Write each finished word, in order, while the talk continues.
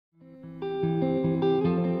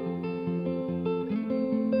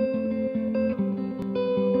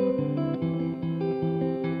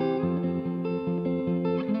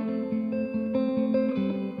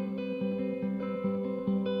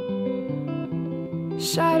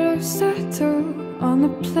Shadows settle on the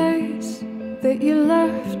place that you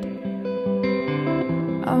left.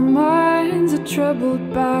 Our minds are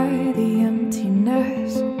troubled by the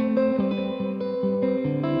emptiness.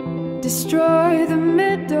 Destroy the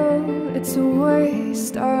middle, it's a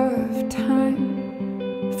waste of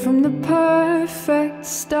time. From the perfect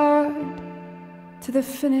start to the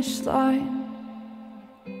finish line.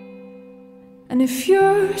 And if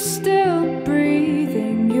you're still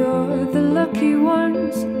breathing, you're the lucky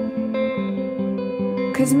ones.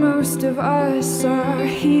 'Cause most of us are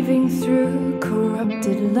heaving through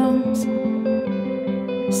corrupted lungs,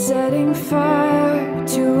 setting fire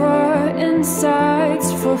to our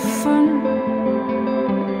insides for fun,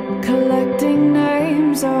 collecting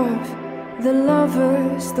names of the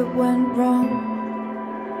lovers that went wrong,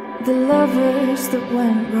 the lovers that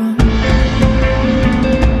went wrong.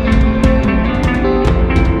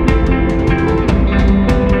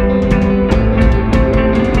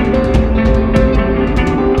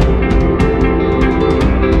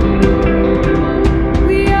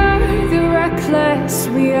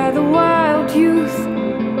 We are the wild youth,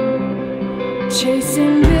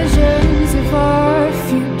 chasing visions of our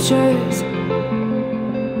futures.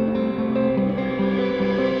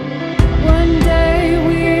 One day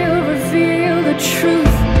we'll reveal the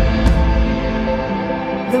truth,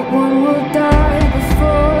 that one will die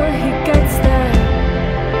before he gets there.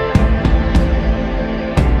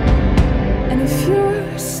 And if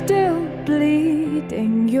you're still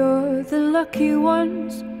bleeding, you're the lucky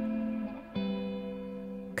ones.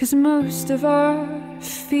 'Cause most of our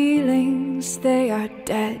feelings, they are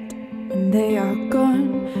dead and they are gone.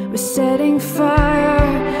 We're setting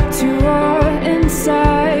fire to our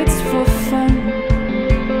insides for fun,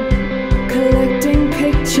 collecting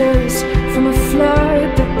pictures from a flood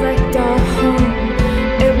that wrecked our home.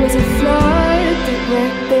 It was a flood that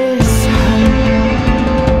wrecked this home.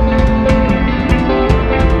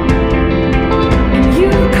 And you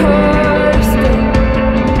caused it.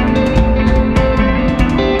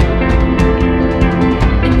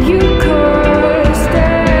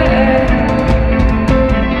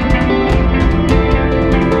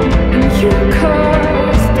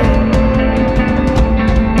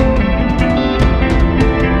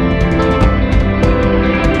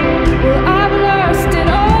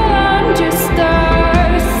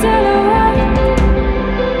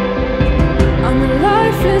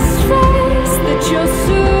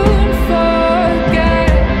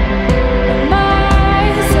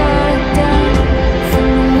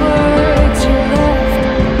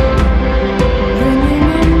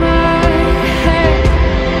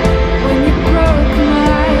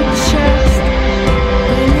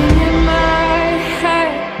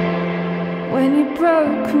 When you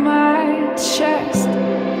broke my chest.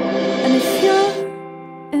 And if you're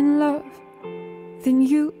in love, then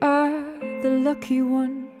you are the lucky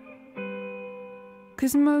one.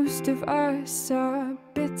 'Cause most of us are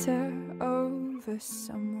bitter over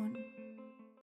someone.